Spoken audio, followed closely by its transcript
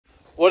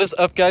What is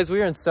up, guys?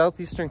 We are in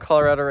southeastern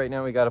Colorado right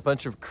now. We got a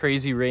bunch of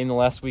crazy rain the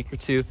last week or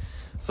two,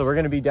 so we're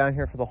going to be down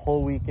here for the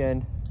whole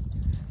weekend.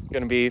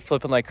 Going to be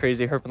flipping like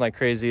crazy, herping like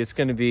crazy. It's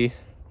going to be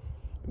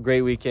a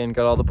great weekend.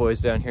 Got all the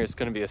boys down here. It's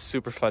going to be a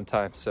super fun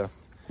time. So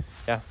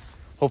yeah,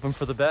 hoping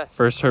for the best.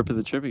 First herp of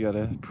the trip, we got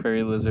a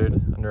prairie lizard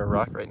under a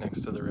rock right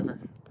next to the river.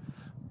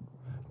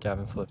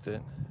 Gavin flipped it.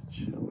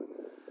 Chilling.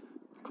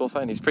 Cool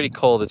find. He's pretty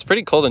cold. It's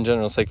pretty cold in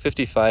general. It's like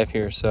 55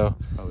 here, so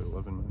probably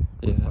 11.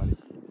 Yeah.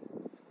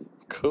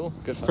 Cool.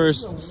 Good find.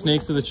 First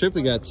snakes of the trip,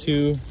 we got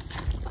 2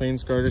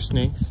 plains garter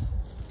snakes.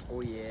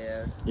 Oh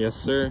yeah. Yes,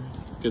 sir.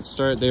 Good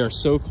start. They are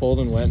so cold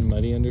and wet and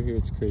muddy under here.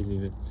 It's crazy.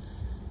 But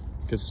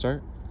good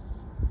start.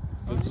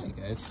 Okay,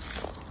 guys.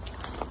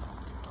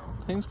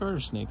 Plains garter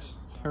snakes.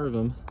 A pair of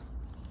them.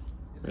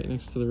 Right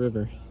next to the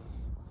river.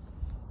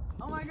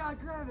 Oh my God!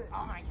 Grab it!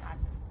 Oh my God!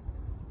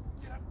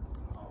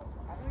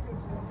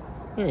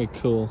 Very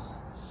cool.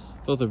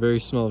 Both are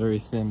very small, very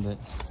thin, but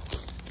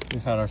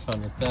we've had our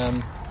fun with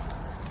them.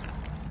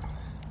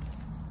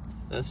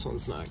 This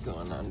one's not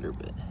going under,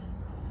 but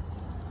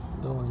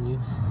go on you.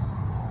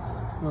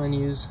 Come on,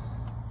 use.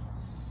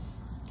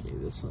 Okay,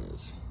 this one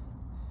is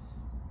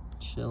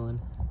chilling.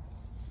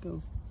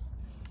 Go.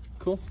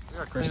 Cool.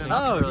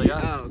 Oh, really?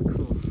 Yeah. Oh,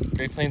 cool.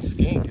 Great Plains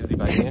skink. Is he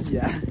biting you?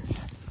 Yeah.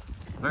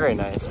 Very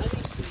nice.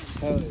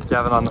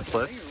 Gavin on the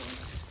flip.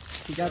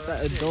 He got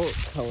that adult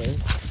color.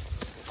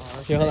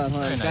 Okay, hold on.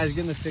 Very Guys, nice.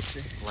 get in this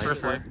picture.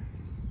 First light.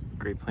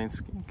 Great Plains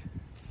skink.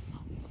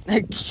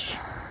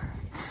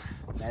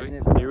 Sweet.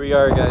 Here we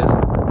are, guys.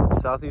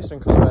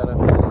 Southeastern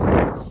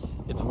Colorado.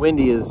 It's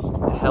windy as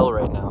hell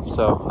right now,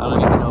 so I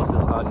don't even know if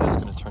this audio is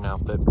going to turn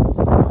out, but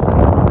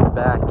we're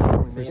back.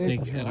 First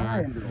snake at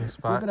our new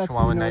spot,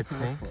 Chihuahua night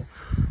snake.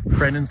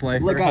 Brendan's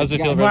lifer. How's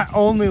it feel? My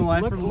only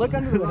lifer. Look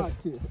under the rock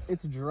too.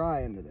 It's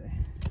dry under there.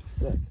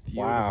 Look.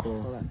 Wow.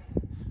 Hold on.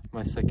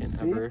 My second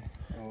ever.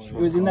 It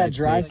was in that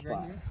dry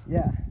spot.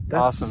 Yeah.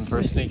 Awesome.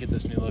 First snake at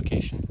this new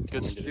location.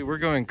 Good. Dude, we're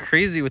going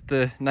crazy with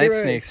the night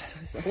snakes.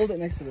 Hold it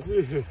next to this.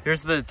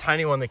 Here's the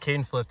tiny one that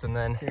Caden flipped, and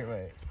then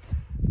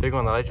big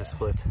one that I just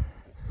flipped.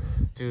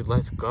 Dude,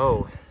 let's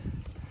go.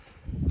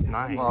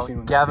 Nice. Well,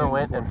 Gavin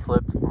went and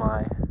flipped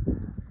my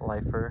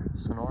lifer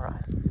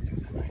Sonora.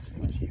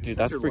 Dude,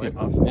 that's freaking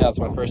awesome. Yeah, that's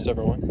my first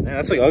ever one. Man,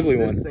 that's like ugly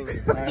one.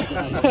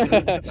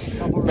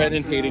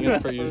 Brendan hating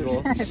us per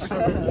usual.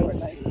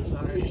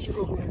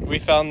 We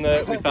found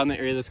the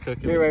area that's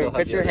cooking. Wait,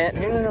 put your hand.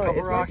 A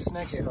couple rocks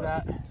next to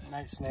that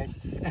night snake,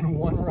 and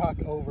 1 rock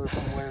over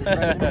from where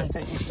Brendan was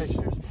taking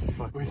pictures.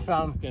 We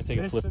found. I'm gonna take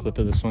a flip clip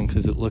of this one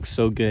because it looks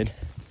so good.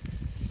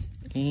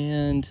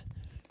 And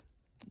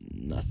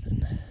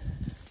nothing.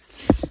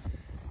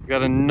 We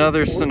got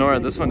another Sonora.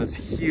 This one is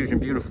huge and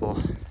beautiful.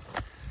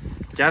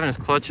 Gavin is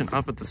clutching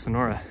up with the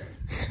Sonora.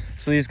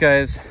 So these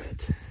guys,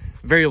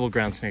 variable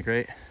ground snake,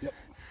 right? Yep.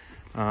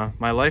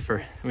 My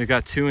lifer. We've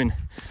got 2 in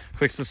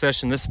quick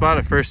succession. This spot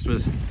at first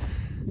was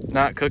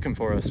not cooking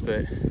for us,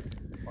 but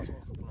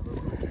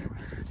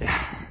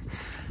yeah,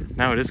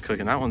 now it is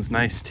cooking. That one's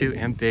nice too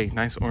and big,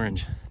 nice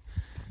orange.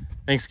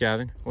 Thanks,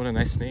 Gavin. What a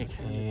nice snake.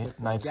 Hey,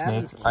 nice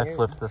snake. I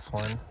flipped this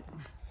one.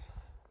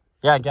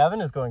 Yeah, Gavin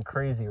is going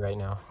crazy right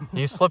now.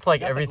 He's flipped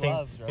like everything.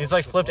 Gloves, he's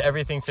like flipped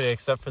everything today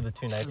except for the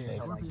 2 night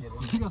snakes.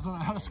 You guys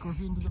want to add a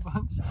scorpion to the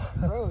bunch?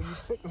 Bro, you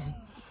took them.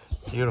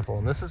 Beautiful.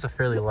 And this is a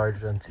fairly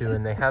large one too,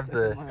 and they have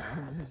the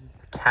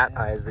cat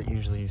eyes that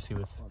usually you see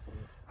with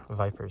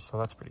vipers, so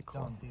that's pretty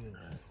cool.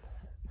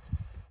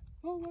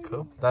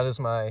 Cool. That is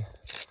my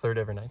 3rd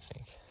ever night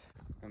snake.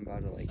 I'm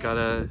about to like. Got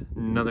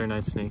another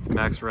night snake,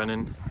 Max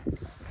running.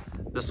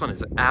 This one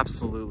is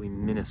absolutely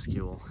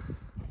minuscule.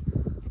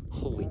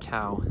 Holy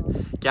cow.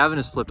 Gavin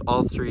has flipped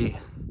all 3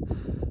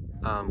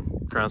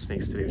 ground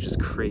snakes today, which is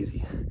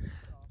crazy.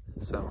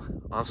 So,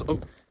 also, oh,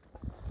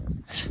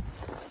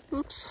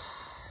 oops.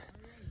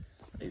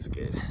 He's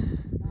good.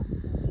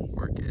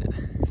 We're good.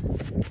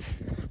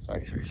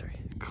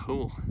 Sorry.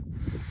 Cool.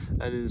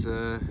 That is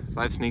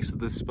 5 snakes at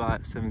this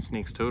spot, 7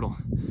 snakes total.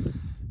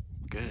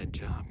 Good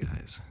job,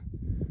 guys.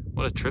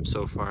 What a trip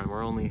so far, and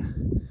we're only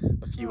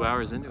a few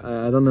hours into it.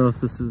 I don't know if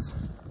this is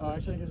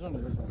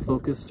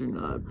focused or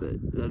not, but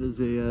that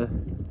is a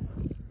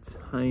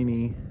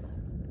tiny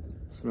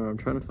Sonora. I'm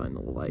trying to find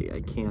the light.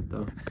 I can't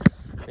though.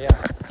 Yeah,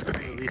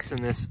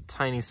 releasing this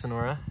tiny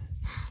Sonora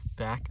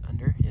back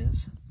under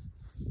his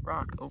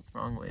rock. Oh,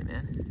 wrong way,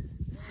 man.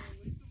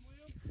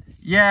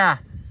 Yeah.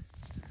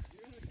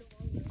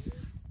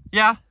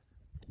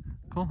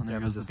 Cool. And there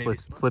goes this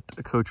flipped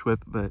a coach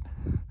whip, but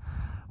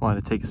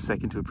wanted to take a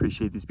second to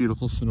appreciate these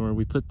beautiful Sonora.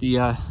 We put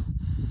the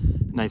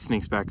night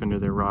snakes back under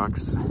their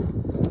rocks,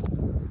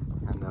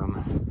 and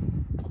then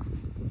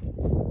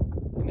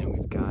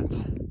we've got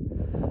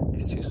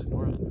these 2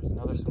 Sonora. There's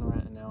another Sonora,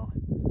 and now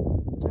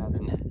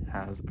Gavin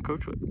has a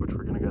coach whip, which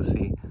we're gonna go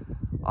see.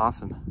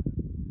 Awesome.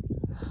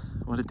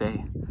 What a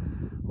day.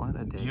 What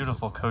a day.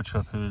 Beautiful coach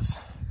whip who's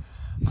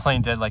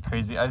playing dead like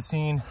crazy. I've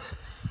seen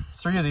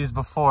 3 of these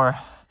before,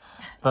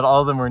 but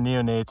all of them were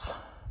neonates.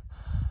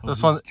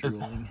 This one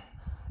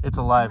It's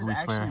alive, It we was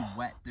swear. actually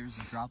wet. There's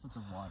droplets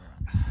of water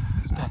on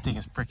it. That thing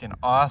is freaking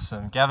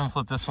awesome. Gavin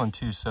flipped this one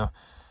too, so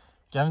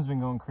Gavin's been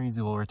going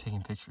crazy while we're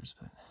taking pictures,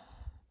 but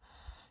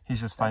he's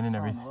just finding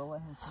everything. We'll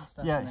let him see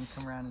stuff Yeah. and then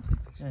come around and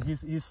take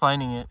pictures. Yeah, he's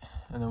finding it,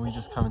 and then we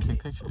just come and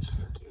take pictures.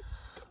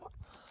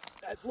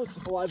 That looks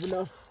alive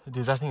enough.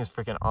 Dude, that thing is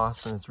freaking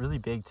awesome. It's really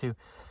big too.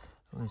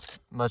 It's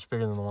much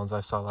bigger than the ones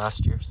I saw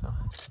last year, so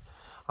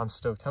I'm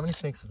stoked. How many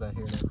snakes is that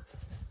here now?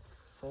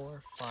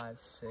 4, 5,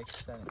 6,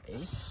 7, 8.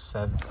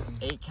 7.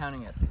 8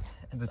 counting at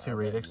The 2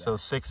 radix, so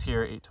 6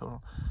 here, 8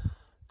 total.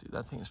 Dude,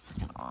 that thing is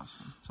freaking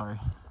awesome. Sorry.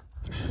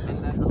 This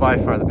is by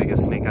far the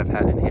biggest snake I've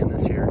had in hand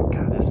this year.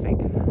 God, this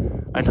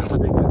thing. I know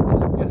that they get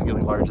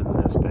significantly larger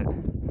than this, but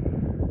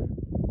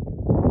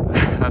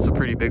that's a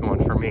pretty big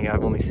one for me.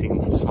 I've only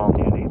seen small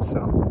neonates,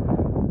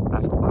 so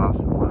that's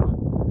awesome. Wow.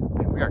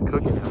 And we are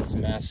cooking on this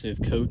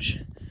massive coach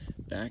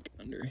back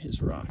under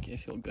his rock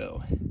if he'll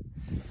go.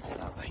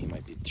 He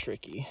might be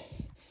tricky.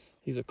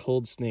 He's a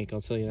cold snake,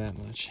 I'll tell you that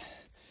much.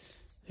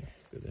 There,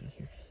 go down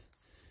here.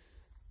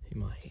 He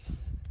might.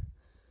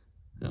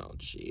 Oh,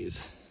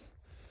 jeez.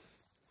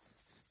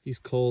 He's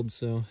cold,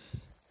 so.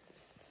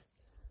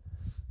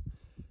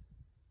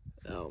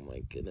 Oh my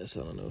goodness,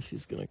 I don't know if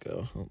he's gonna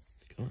go. Oh,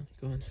 go on,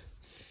 go on.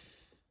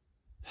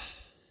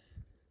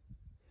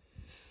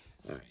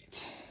 All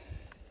right.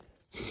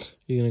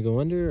 You gonna go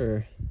under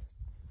or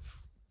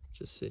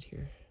just sit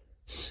here?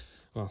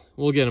 Well,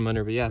 we'll get him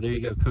under, but yeah, there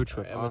you go, Coach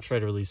Whip. I'll try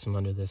to release him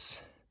under this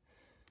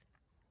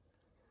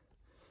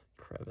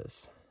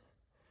crevice.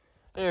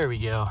 There we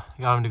go.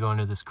 Got him to go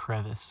under this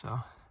crevice,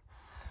 so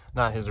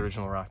not his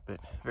original rock,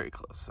 but very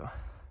close. So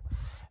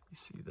you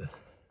see the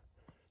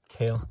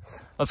tail.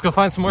 Let's go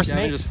find some more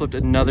snakes. I just flipped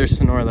another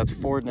Sonora. That's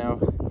 4 now.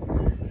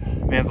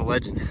 Man's a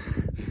legend.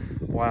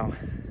 Wow.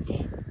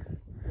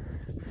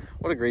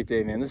 What a great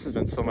day, man. This has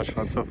been so much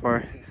fun so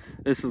far.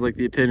 This is like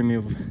the epitome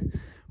of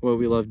what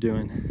we love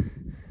doing.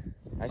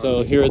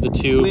 So here are the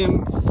 2.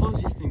 Liam,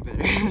 close your thing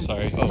better.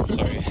 Sorry. Oh,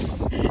 sorry.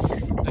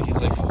 Like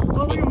he's like.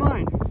 Oh, look at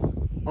mine.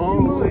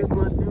 Oh, what is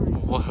blood doing?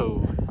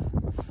 Whoa.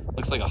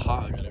 Looks like a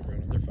hog. Got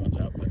everyone with their phones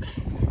out, but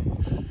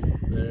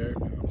there.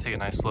 Take a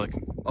nice look.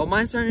 Oh,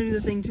 mine's starting to do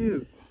the thing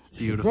too.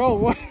 Beautiful. Bro,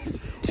 what?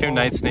 2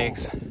 night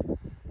snakes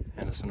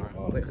and a Sonora.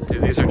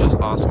 Dude, these are just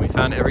awesome. We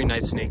found every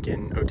night snake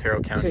in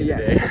Otero County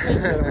today.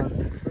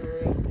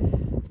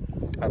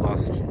 I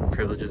lost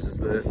privileges as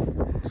the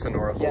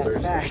Sonora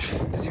holders.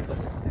 Facts. Did you flip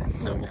it?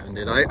 No, Gavin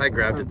did. I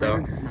grabbed it though.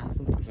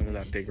 Under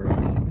that big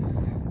rock.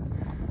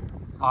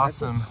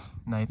 Awesome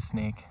night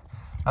snake.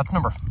 That's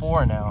number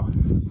 4 now.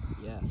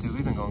 Yes. Dude,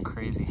 we've been going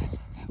crazy.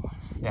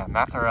 Yeah,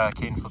 Matt or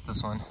Caden flipped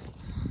this one.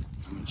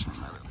 I'm gonna try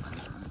my little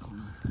lens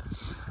on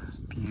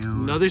it. Beautiful.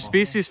 Another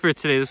species for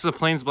today. This is a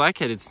plains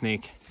black-headed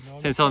snake.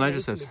 Tantel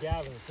nitroceps.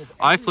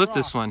 I flipped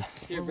this one.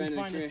 Here,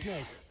 Brandon,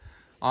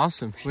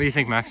 Awesome. What do you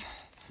think, Max?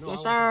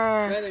 Yes,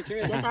 sir.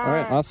 Yes, sir. All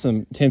right,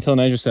 awesome. Tantel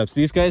nitroceps.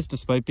 These guys,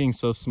 despite being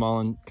so small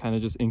and kind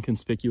of just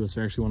inconspicuous,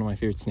 are actually one of my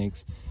favorite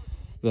snakes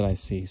that I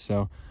see.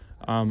 So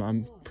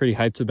I'm pretty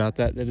hyped about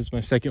that. That is my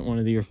 2nd one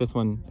of the year, 5th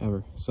one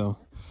ever. So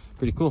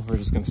pretty cool. We're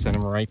just going to send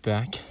him right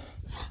back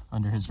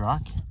under his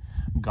rock.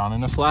 Gone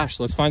in a flash.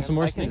 Let's find some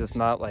more snakes. I can just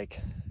not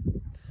like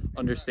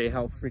understate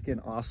how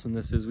freaking awesome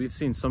this is. We've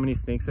seen so many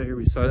snakes out here.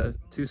 We saw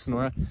 2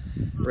 Sonora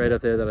right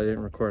up there that I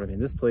didn't record. I mean,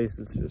 this place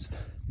is just,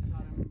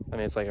 I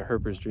mean, it's like a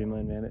herper's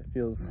dreamland, man. It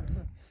feels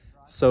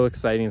so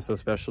exciting and so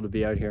special to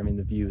be out here. I mean,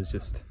 the view is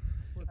just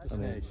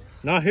amazing.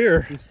 Not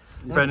here.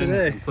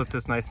 Brendan flipped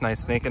this nice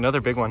snake.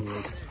 Another big one.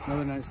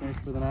 Another nice snake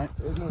for the night.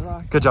 There's no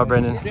rock. Good job,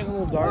 Brendan. It's getting a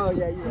little dark. Oh,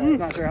 yeah, you're right.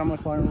 Not sure how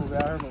much longer we'll be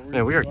out here, but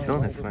Yeah, we are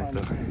killing it tonight,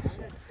 though.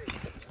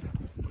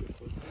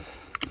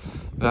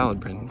 Valid,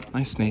 Brendan.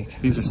 Nice snake.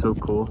 These are so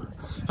cool.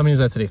 How many is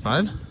that today?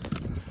 5?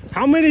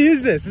 How many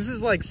is this? This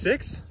is like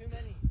 6?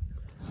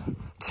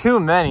 Too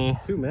many.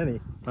 Too many.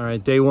 All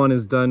right, day 1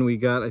 is done. We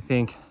got, I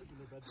think,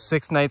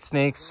 6 night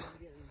snakes,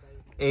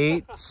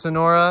 8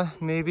 Sonora,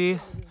 maybe,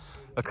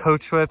 a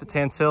Coach Whip, a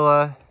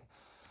Tantilla,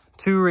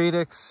 2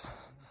 radix.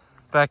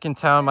 Back in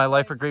town, my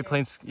life for Great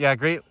Plains, yeah,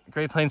 Great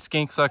Plains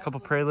skink, saw a couple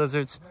prairie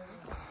lizards.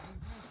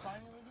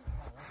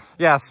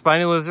 Yeah,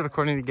 spiny lizard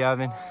according to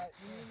Gavin.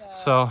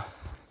 So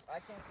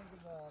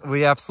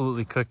we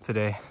absolutely cooked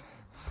today.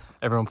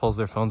 Everyone pulls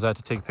their phones out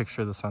to take a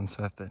picture of the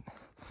sunset, but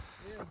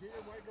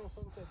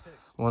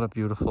what a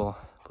beautiful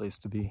place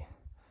to be.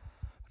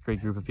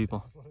 Great group of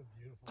people.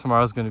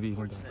 Tomorrow's gonna be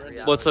even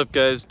better. What's up,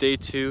 guys? Day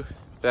 2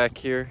 back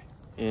here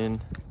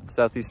in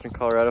southeastern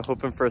Colorado,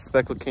 hoping for a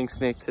speckled king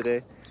snake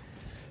today.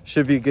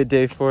 Should be a good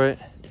day for it.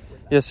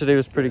 Yesterday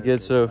was pretty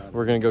good, so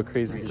we're gonna go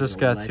crazy. Just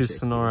got 2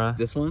 Sonora.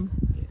 This one?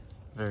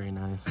 Very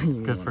nice.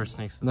 Good first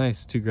snakes.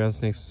 Nice, 2 ground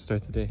snakes to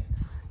start the day.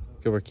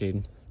 Good work,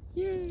 Caden.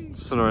 Yay.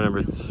 Sonora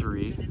number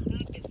 3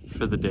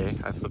 for the day.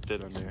 I flipped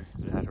it under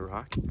that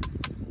rock.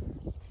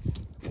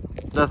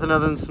 Nothing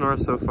other than Sonora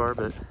so far,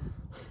 but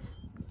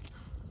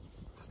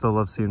still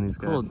love seeing these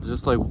guys. Cool,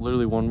 just like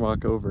literally 1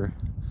 rock over.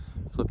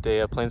 Flipped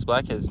a plains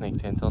blackhead snake,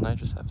 Tantel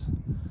nitroceps.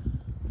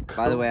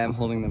 Cool. By the way, I'm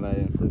holding them, but I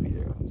didn't flip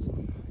either of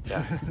them. So.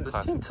 Yeah, this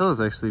Tantel is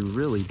actually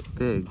really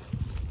big.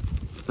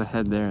 the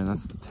head there, and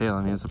that's the tail.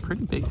 I mean, it's a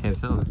pretty big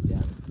tantilla.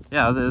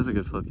 Yeah, it was a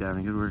good flip,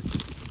 Gavin. Good work.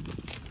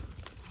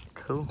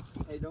 Cool.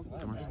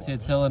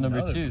 Tantilla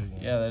number 2.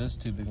 Yeah, that is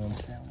 2 big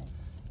ones.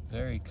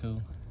 Very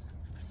cool.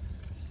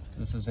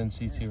 This is in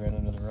situ right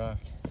under the rock.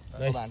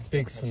 Nice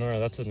big sonora.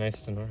 That's a nice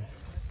sonora.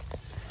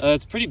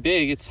 It's pretty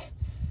big. It's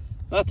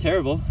not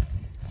terrible.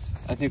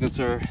 I think that's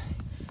our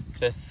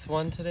 5th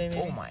one today,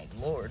 maybe? Oh my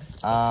lord.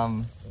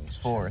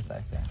 4th,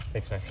 I think.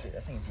 Thanks, Max. Dude,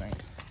 that thing's nice.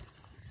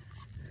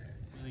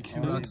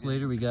 2 rocks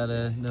later, we got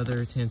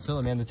another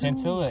tantilla. Man, the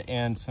tantilla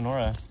and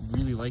sonora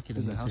really like it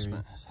in this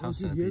area. House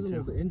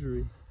the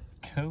injury.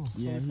 Cool.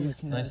 Yeah,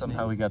 Nice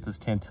somehow we got this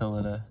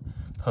tantilla to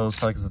pose,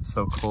 probably because it's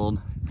so cold.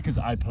 Because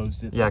I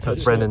posted. Yeah,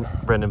 because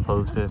Brendan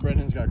posed it.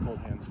 Brendan's got cold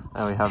hands.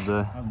 Now we have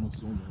the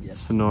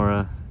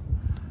sonora.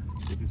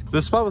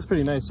 This spot was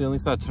pretty nice. We only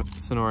saw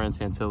sonora and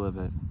tantilla,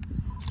 but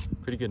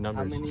pretty good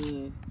numbers. How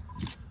many?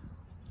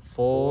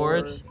 4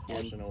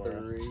 and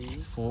 3.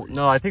 4.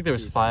 No, I think there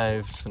was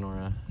 5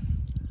 sonora.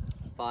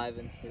 5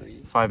 and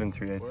 3. 5 and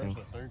 3, I Where's think.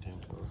 the third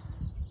tantilla?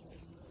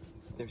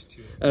 There's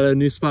 2. At a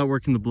new spot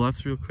working the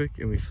bluffs real quick,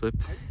 and we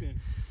flipped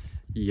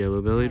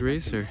yellow-bellied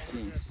racer.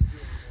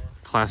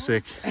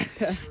 Classic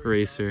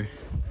racer.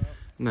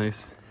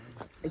 Nice.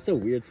 It's a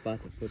weird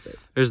spot to flip it.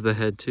 There's the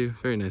head too.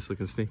 Very nice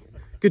looking snake.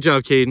 Good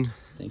job, Caden.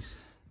 Thanks.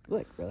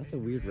 Look, bro, that's a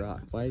weird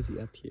rock. Why is he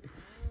up here?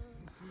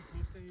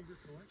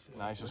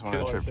 Nicest one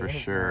of the trip for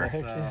sure.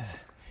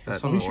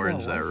 That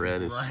orange, that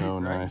red is so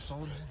nice.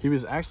 He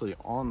was actually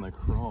on the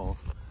crawl.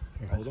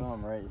 I saw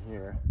him right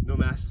here. No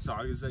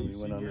Massasaugas that you We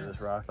see went under here. this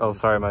rock. Oh,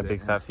 sorry, my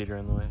big fat feet are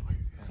in the way.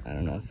 I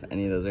don't know if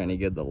any of those are any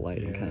good. The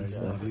lighting kind of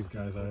stuff. These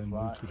guys are in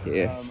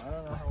Here.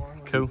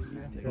 Cool.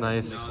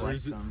 Nice.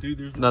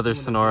 Dude, Another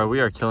sonora. We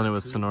are killing it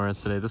with sonora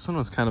today. This one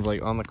was kind of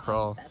like on the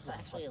crawl.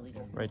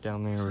 Right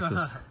down there, which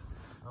is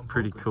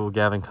pretty cool.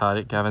 Gavin caught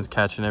it. Gavin's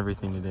catching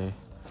everything today.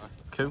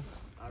 Cool.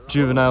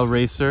 Juvenile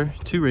racer.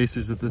 2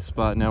 racers at this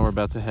spot. Now we're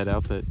about to head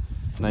out, but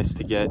nice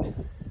to get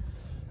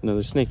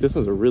another snake. This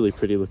one's a really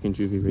pretty looking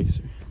juvie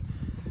racer.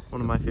 One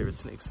of my favorite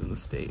snakes in the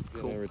state.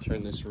 Cool. Gonna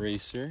return this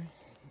racer.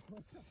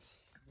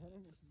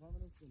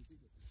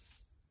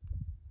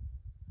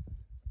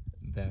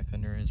 Back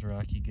under his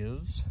rock he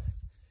goes.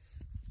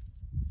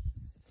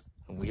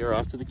 And we are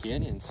off to the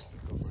canyons.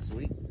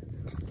 Sweet.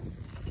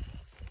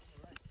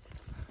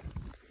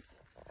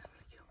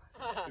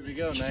 Here we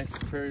go, nice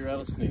prairie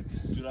rattlesnake.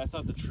 Dude, I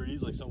thought the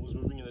trees, like something was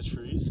moving in the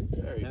trees.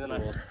 Very And then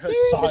cool.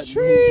 I saw it move. Did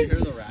you hear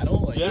the rattle?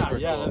 Like, Yeah, Super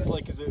yeah, cool. that's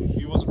like, cause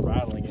he wasn't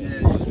rattling it.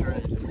 Yeah, you just heard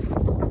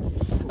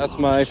it. That's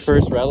my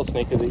first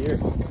rattlesnake of the year.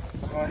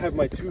 So I have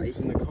my tubes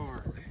in the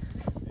car.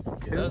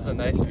 That was a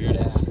nice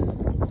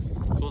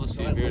Viridis. Cool to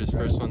see a Viridis,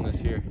 first one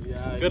this year.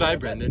 Yeah. Good eye,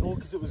 Brendan. Oh,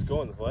 cause it was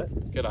going,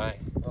 what? Good eye.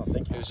 Oh,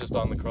 thank It you. was just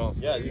on the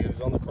crawls. Yeah, dude, it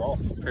was on the crawl.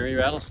 Prairie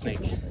rattlesnake.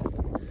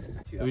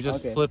 We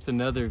just flipped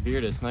another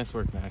Viridis. Nice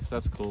work, Max.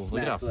 That's cool.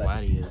 Look at how Max, look.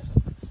 flat he is.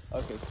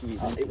 Okay,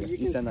 sweet.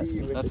 You send that to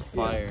me. That's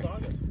fire.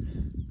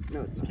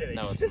 No, it's not.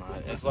 No, it's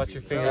not. Just watch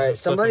your fingers. Alright,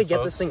 somebody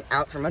get this thing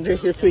out from under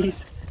here,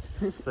 please.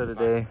 So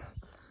today,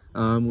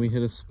 we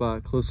hit a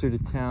spot closer to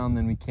town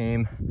than we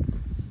came.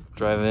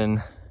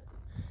 Driving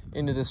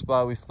into this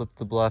spot, we flipped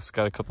the bluffs,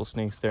 got a couple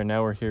snakes there.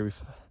 Now we're here.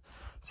 We've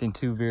seen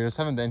 2 Viridis.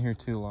 Haven't been here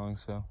too long,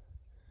 so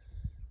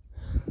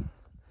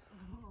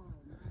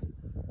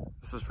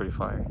this is pretty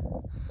fire.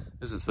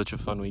 This is such a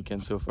fun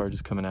weekend so far,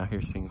 just coming out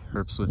here seeing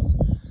herps with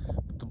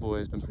the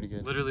boys. Been pretty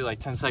good. Literally like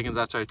 10 seconds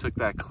after I took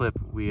that clip,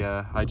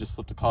 I just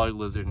flipped a collared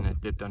lizard and it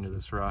dipped under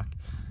this rock.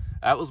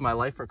 That was my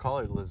life for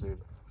collared lizard,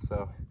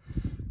 so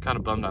kind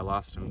of bummed I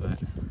lost him,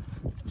 but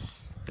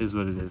it is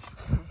what it is.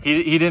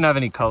 He didn't have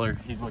any color.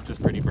 He looked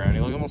just pretty brown. He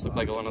almost looked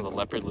like one of the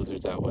leopard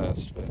lizards out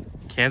west. But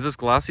Kansas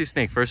glossy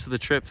snake, first of the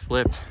trip,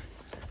 flipped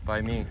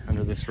by me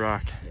under this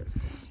rock.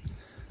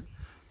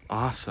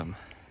 Awesome.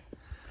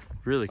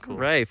 Really cool.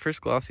 Right,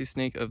 first glossy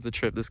snake of the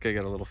trip. This guy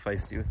got a little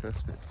feisty with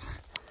us, but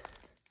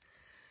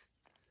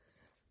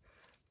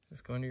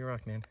just go under your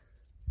rock, man.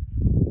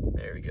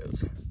 There he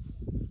goes.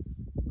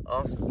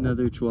 Awesome.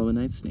 Another Chihuahua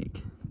night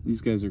snake.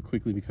 These guys are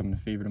quickly becoming a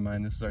favorite of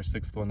mine. This is our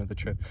 6th one of the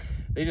trip.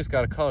 They just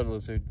got a collared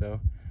lizard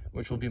though,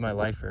 which will be my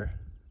lifer.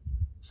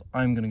 So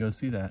I'm gonna go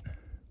see that.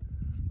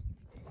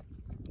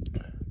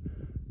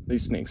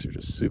 These snakes are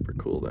just super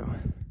cool though.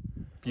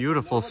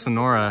 Beautiful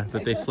sonora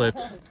that they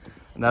flipped.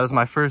 And that is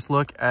my first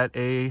look at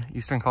a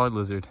eastern collared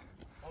lizard.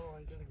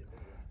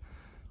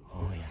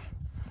 Oh yeah.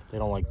 They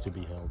don't like to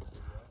be held.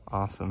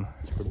 Awesome.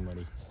 It's pretty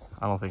muddy.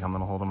 I don't think I'm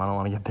gonna hold them. I don't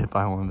want to get bit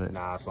by one, but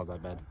Nah, it's not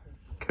that bad.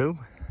 cool.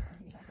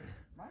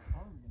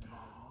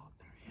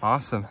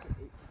 Awesome.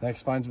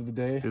 Next finds of the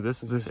day. Dude,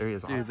 this area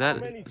is awesome. Dude, How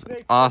that many is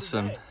snakes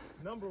awesome. per day,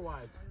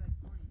 number-wise?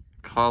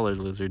 Collared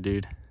lizard,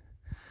 dude.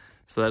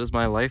 So that is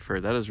my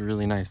lifer. That is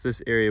really nice. This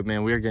area,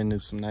 man, we are getting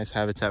into some nice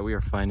habitat. We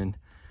are finding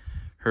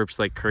herps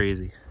like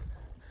crazy.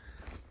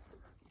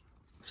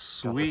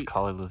 Sweet.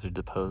 Collared lizard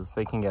deposed.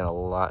 They can get a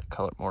lot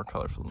more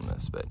colorful than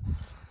this, but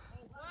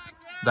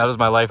that is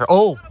my lifer.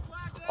 Oh,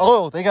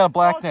 they got a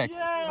black neck.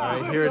 Yeah!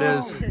 right, here it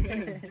is.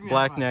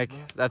 Black neck.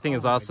 That thing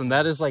is awesome.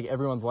 That is like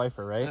everyone's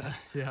lifer, right?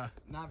 Yeah.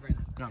 Not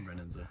Brennan's. Not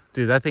Brennan's though.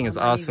 Dude, that thing is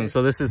awesome.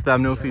 So this is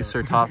Thamnophis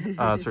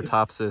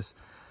surtopsis.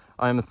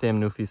 I'm a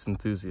Thamnophis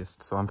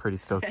enthusiast, so I'm pretty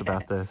stoked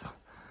about this.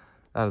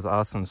 That is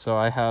awesome. So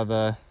I have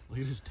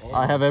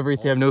every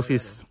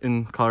Thamnophis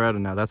in Colorado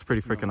now. That's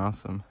pretty freaking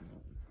awesome.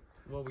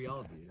 Well, we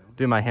all do.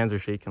 Dude, my hands are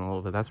shaking a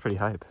little bit. That's pretty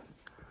hype.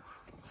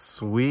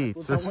 Sweet.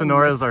 This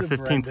Sonora is our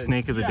 15th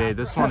snake of the day.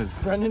 This one is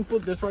Brendan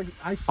flipped this rock.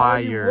 I saw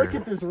fire. you look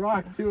at this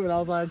rock too, and I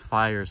was like,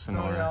 fire oh,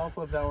 Sonora. yeah, I'll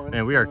flip that one.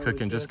 Man, we are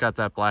cooking. Just got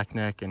that black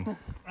neck, and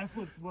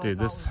dude,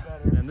 this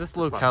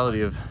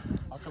locality of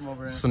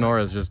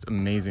Sonora is just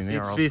amazing. They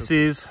are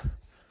species,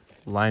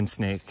 line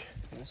snake.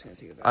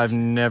 I've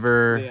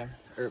never.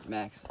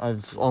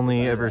 I've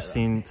only ever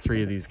seen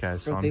 3 of these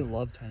guys, so They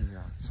love tiny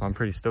rocks. so I'm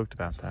pretty stoked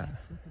about that.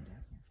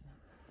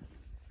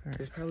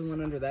 There's probably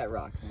one under that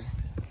rock.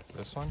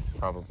 This one?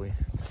 Probably.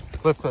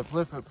 Flip, flip,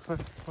 flip, flip, flip,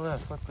 flip,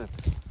 flip, flip.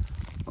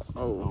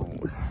 Oh.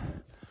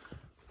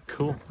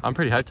 Cool. I'm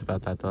pretty hyped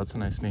about that, though. That's a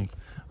nice snake.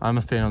 I'm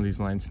a fan of these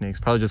line snakes,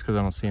 probably just because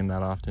I don't see them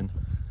that often.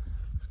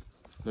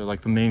 They're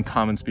like the main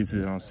common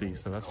species I don't see,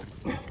 so that's pretty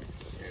cool.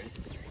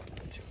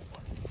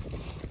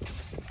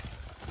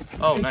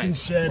 Oh,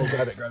 nice. Oh,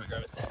 grab it, grab it,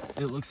 grab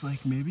it. It looks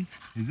like maybe.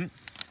 Is it?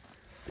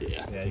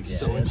 Yeah. Yeah,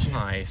 So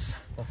nice.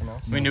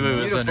 We knew it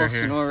was under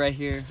here. Sonora right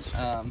here.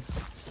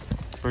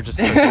 We're just,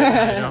 you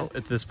know,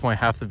 at this point,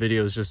 half the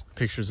video is just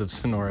pictures of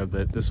Sonora,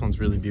 but this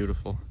one's really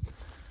beautiful.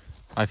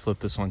 I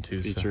flipped this one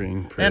too.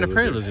 Featuring so. And a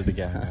prairie lizard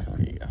again.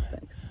 There you go.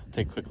 Thanks.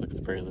 Take a quick look at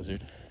the prairie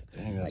lizard.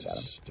 Dang,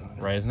 that's stunning.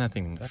 Right, isn't that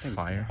thing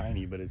fire?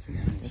 Tiny, but it's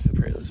nice. It's the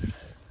prairie lizard.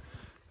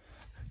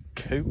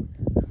 Cool.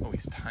 Oh,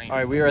 he's tiny. All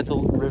right, we are at the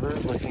river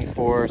looking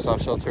for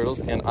softshell turtles,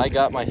 and I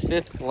got my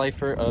 5th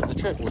lifer of the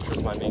trip, which was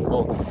my main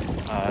goal.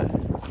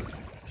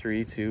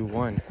 3, 2,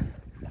 1.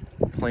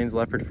 Plains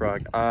leopard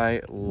frog.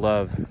 I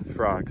love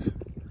frogs,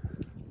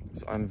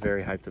 so I'm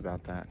very hyped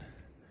about that.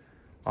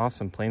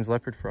 Awesome. Plains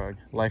leopard frog,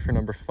 lifer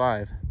number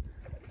 5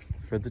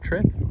 for the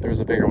trip. There was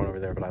a bigger one over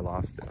there, but I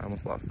lost it. I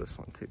almost lost this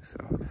one too, so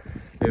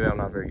maybe I'm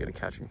not very good at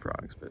catching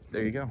frogs, but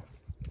there you go.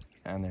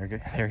 And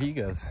there he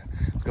goes.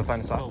 Let's go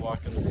find a soft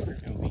walk in the river,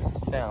 and we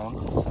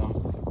found some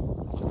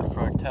leopard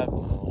frog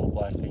tadpoles, a little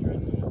black thing right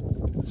in the middle.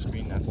 Look at the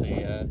screen. That's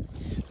a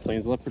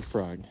plains leopard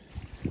frog.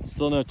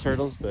 Still no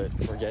turtles, but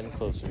we're getting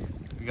closer.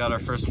 We got our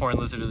first horned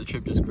lizard of the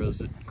trip, just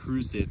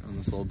cruised it on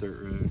this little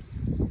dirt road.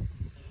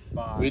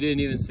 Bye. We didn't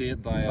even see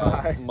it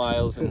by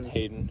Miles and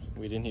Hayden.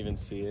 We didn't even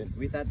see it.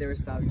 We thought they were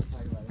stopping to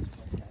talk about this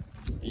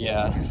podcast.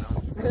 Yeah.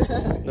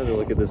 Another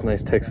look at this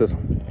nice Texas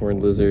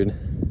horned lizard.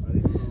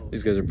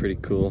 These guys are pretty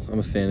cool. I'm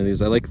a fan of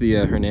these. I like the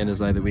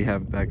Hernandez eye that we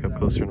have back up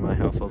closer to my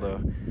house,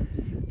 although,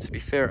 to be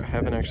fair, I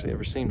haven't actually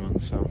ever seen one,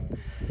 so.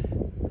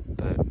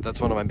 But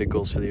that's one of my big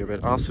goals for the year,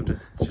 but also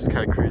to just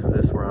kind of cruise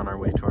this. We're on our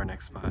way to our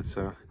next spot,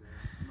 so.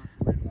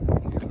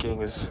 The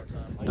gang is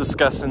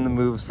discussing the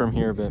moves from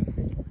here, but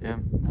yeah,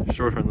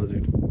 shorthorn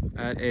lizard.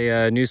 At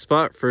a new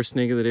spot, first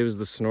snake of the day was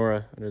the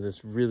Sonora under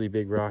this really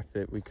big rock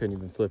that we couldn't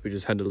even flip. We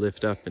just had to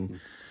lift up, and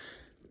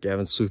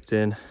Gavin swooped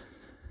in,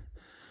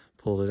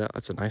 pulled it out.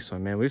 That's a nice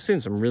one, man. We've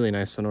seen some really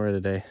nice Sonora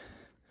today.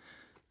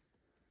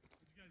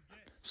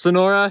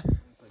 Sonora!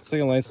 It's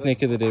like a line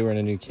snake of the day. We're in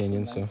a new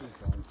canyon, so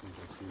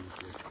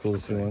cool to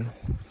see one.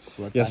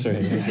 Yes, sir.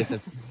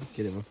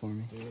 Get it before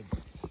me.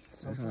 I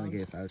just want to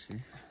get a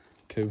voucher.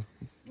 Cool.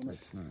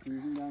 It's not.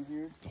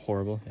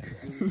 Horrible.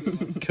 Yeah.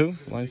 Cool.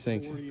 Line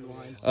snake.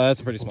 That's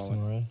a pretty small one.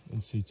 Sonora in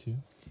C2.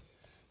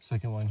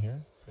 Second one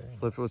here.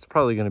 Flip. It's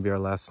probably going to be our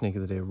last snake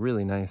of the day.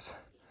 Really nice,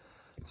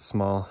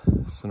 small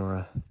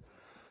Sonora.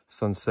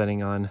 Sun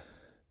setting on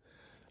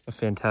a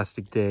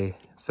fantastic day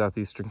in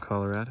southeastern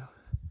Colorado.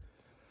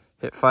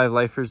 Hit 5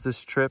 lifers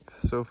this trip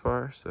so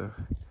far, so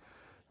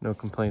no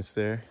complaints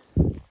there.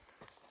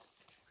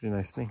 Pretty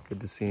nice snake. Good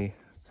to see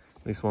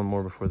at least one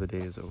more before the day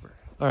is over.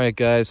 All right,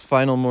 guys,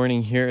 final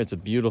morning here. It's a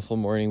beautiful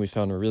morning. We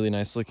found a really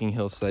nice looking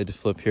hillside to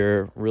flip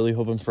here. Really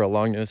hoping for a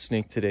long-nosed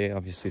snake today.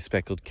 Obviously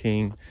speckled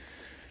king.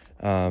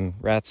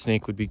 Rat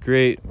snake would be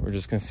great. We're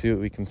just gonna see what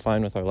we can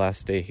find with our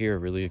last day here.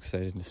 Really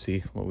excited to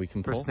see what we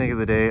can pull. First snake of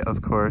the day,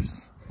 of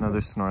course.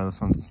 Another Sonora.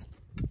 This one's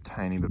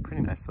tiny, but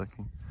pretty nice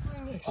looking.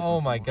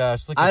 Oh my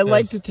gosh, look at I this.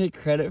 like to take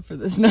credit for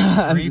this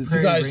knot. Three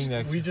prairie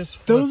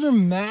ringnecks. Those are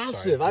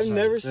massive. I've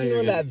never seen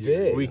one that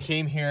big. We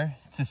came here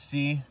to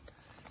see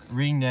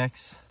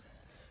ringnecks,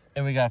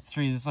 and we got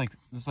 3. This is like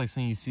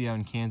something you see out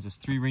in Kansas.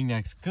 3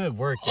 ringnecks. Good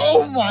work.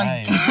 Oh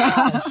my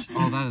gosh.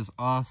 Oh, that is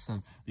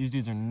awesome. These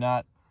dudes are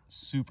not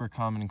super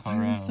common in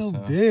Colorado. So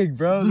big,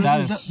 bro.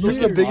 That is Those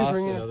are the biggest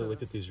awesome. ringneck. Another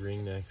look at these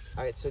ringnecks.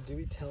 All right, so do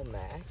we tell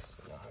Max?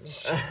 No, I'm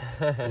just...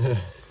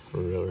 For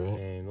real, right?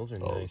 Dang, those are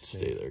Oh, nice.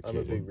 stay there, I'm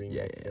a kid. big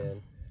ringneck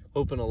fan.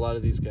 Hoping a lot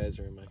of these guys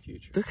are in my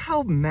future. Look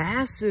how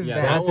massive Yeah,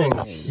 that that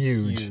thing's thing's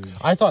Huge.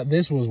 I thought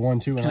this was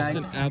one too. And Just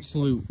an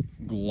absolute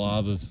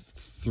glob of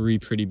 3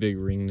 pretty big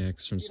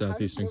ringnecks from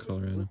southeastern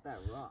Colorado.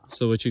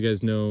 So what you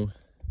guys know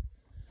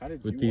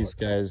with these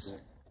guys,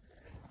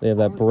 they have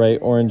that bright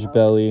orange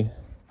belly,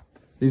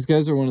 These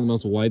guys are one of the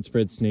most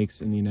widespread snakes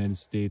in the United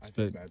States,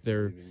 but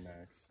they're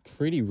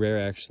pretty rare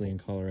actually in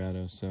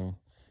Colorado. So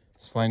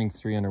just finding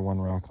 3 under one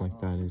rock like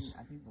that is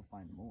I think we'll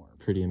find more.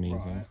 pretty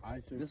amazing.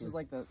 This was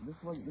like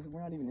we're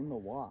not even in the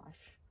wash.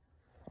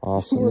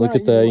 Awesome. Look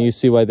at the, you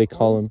see why they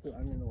call them,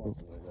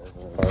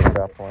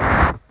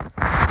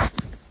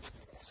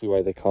 see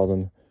why they call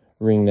them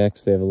ring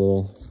necks. They have a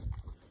little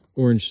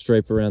orange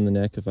stripe around the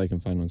neck. If I can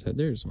find one's head,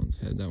 there's one's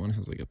head. That one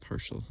has like a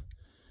partial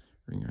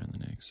ring around the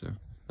neck. So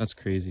that's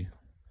crazy.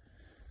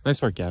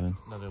 Nice work, Gavin.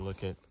 Another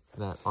look at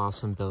that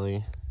awesome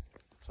belly.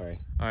 Sorry.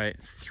 All right,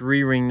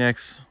 3 ring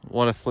necks.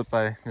 What a flip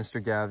by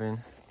Mr.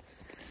 Gavin.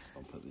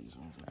 I'll put these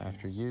ones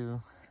after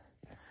you.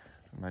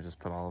 I might just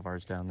put all of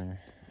ours down there.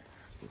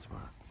 This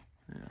one.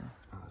 Yeah.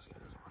 Oh, this guy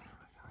doesn't want it.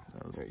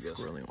 That was the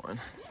squirrely one.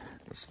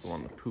 This is the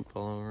one with poop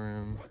all over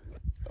him.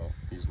 Oh,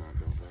 he's not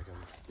going back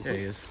on. Yeah,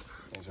 he is.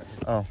 He's right.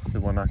 Oh,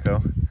 did one not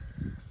go?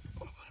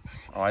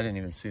 Oh, I didn't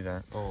even see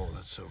that. Oh,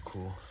 that's so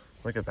cool.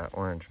 Look at that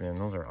orange, man.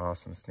 Those are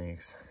awesome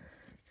snakes.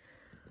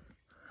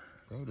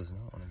 Bro does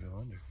not want to go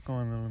under. Go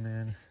on, little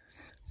man.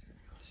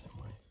 Same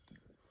way.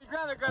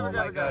 Grab it, grab it, grab it.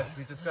 Oh my gosh,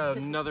 we just got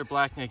another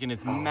blackneck and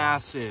it's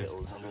massive.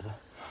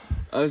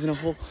 I was in a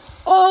hole.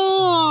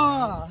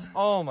 Oh!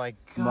 Oh my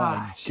gosh.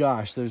 My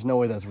gosh, there's no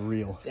way that's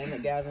real. Damn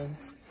it, Gavin.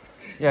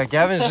 Yeah,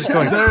 Gavin is just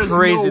going There's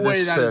crazy no way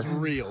this that trip. is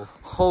real.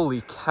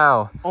 Holy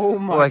cow. Oh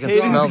my, I can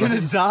smell gonna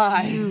them.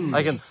 die.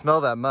 I can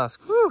smell that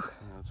musk. Woo!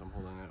 Yeah, so I'm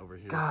holding it over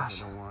here.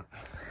 Gosh. I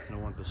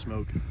don't want the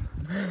smoke.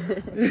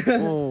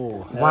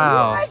 Oh.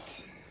 Wow.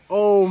 What?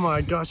 Oh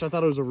my gosh, I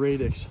thought it was a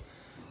radix.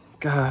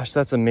 Gosh,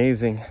 that's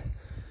amazing.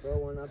 Throw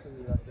one up and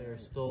be like, They're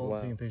still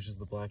taking pictures of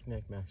the black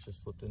neck. Max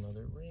just flipped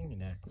another ring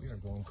neck. We are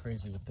going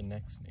crazy with the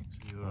neck snakes.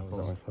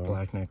 Beautiful.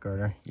 Black neck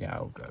garter. Yeah,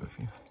 I'll grab a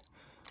few.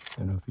 I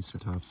don't know if he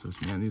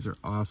Certopsis. Man, these are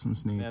awesome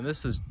snakes. Man,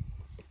 this is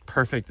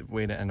perfect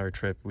way to end our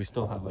trip. We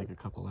still have like a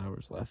couple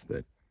hours left,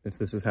 but if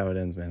this is how it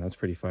ends, man, that's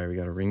pretty fire. We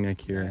got a ring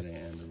neck here.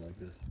 Like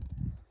this.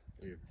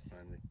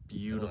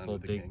 Beautiful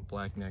big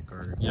black neck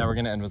garter. Yeah, we're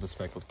gonna end with a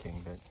speckled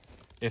king, but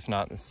if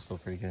not, this is still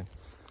pretty good.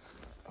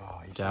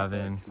 Oh,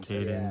 Gavin,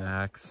 Caden,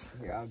 Max.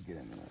 here, I'll get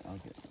him. I'll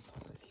get him.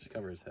 Just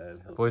cover his head.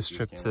 Boys'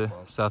 trip to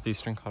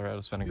southeastern Colorado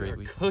has been a great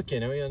week.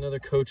 Cooking, and we got another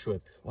coach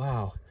whip.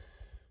 Wow.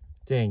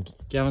 Dang,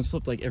 Gavin's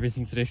flipped like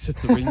everything today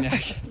except the ring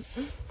neck.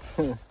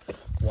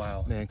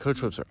 Wow. Man,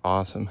 coach whips are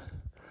awesome.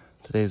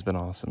 Today's been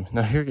awesome.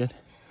 No, you're good.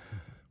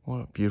 What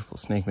a beautiful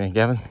snake, man.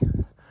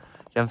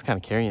 Gavin's kind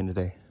of carrying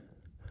today.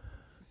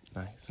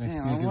 Nice. Next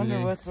Damn, snake I of the wonder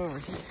day. what's over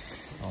here.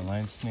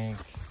 Online snake.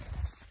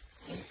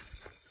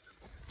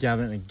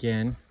 Gavin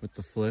again with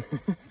the flip.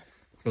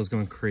 Bro's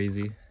going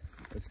crazy.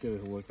 It's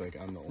gonna look like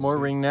I'm the only More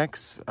ring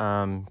necks.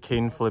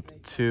 Caden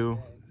flipped 2,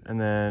 and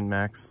then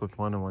Max flipped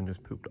 1, and one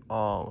just pooped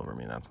all over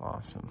me. That's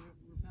awesome.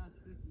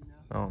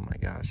 Oh my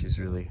gosh, he's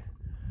really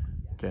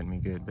getting me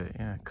good. But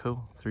yeah,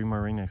 cool. 3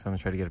 more ring necks. I'm gonna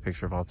try to get a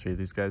picture of all 3 of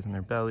these guys and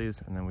their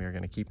bellies, and then we are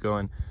gonna keep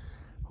going.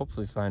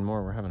 Hopefully find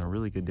more. We're having a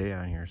really good day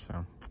out here,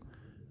 so.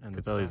 And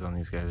the bellies on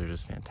these guys are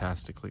just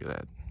fantastic. Look at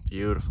that.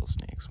 Beautiful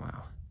snakes.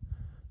 Wow.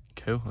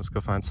 Cool. Let's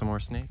go find some more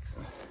snakes.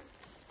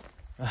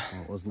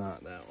 It was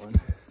not that one.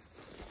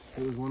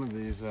 It was one of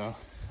these though.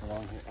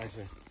 Along here.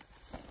 Actually,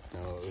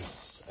 no, it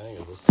was. I think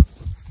it was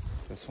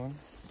This one?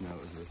 No, it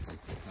was this one.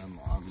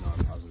 I'm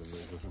not positive it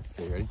was this one.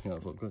 Okay, you ready? Yeah,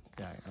 look good.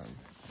 Yeah.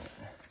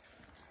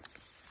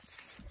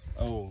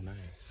 Oh,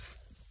 nice.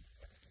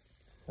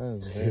 That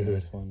was a very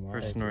nice one. Wow.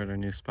 First snore at our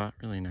new spot.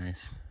 Really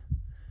nice.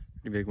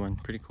 Pretty big one.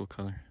 Pretty cool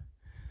color.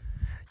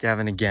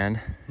 Gavin again.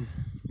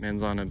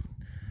 Man's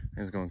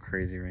going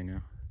crazy right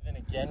now. And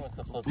again with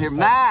the flip. Here,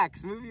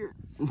 Max, move your.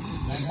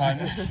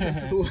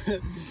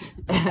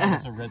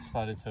 It's a red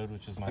spotted toad,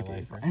 which is my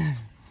lifer.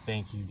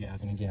 Thank you,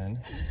 Gavin,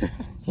 again.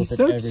 He's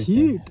so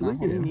cute.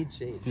 Look at him.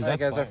 All right,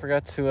 guys, I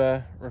forgot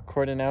to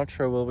record an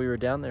outro while we were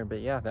down there,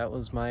 but yeah, that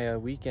was my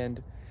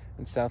weekend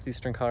in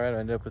southeastern Colorado. I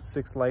ended up with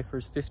 6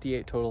 lifers,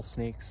 58 total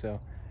snakes. So,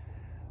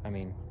 I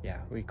mean, yeah,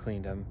 we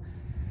cleaned them.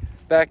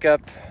 Back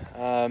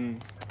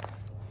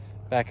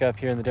up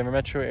here in the Denver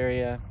metro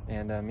area,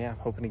 and yeah,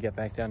 hoping to get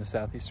back down to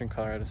southeastern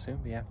Colorado soon.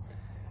 But yeah,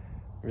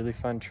 really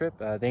fun trip.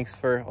 Thanks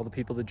for all the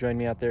people that joined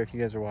me out there. If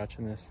you guys are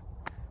watching this,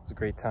 it was a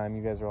great time.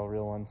 You guys are all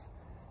real ones.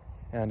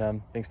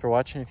 And thanks for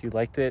watching. If you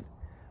liked it,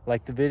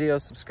 like the video,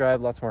 subscribe.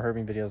 Lots more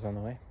herping videos on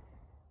the way.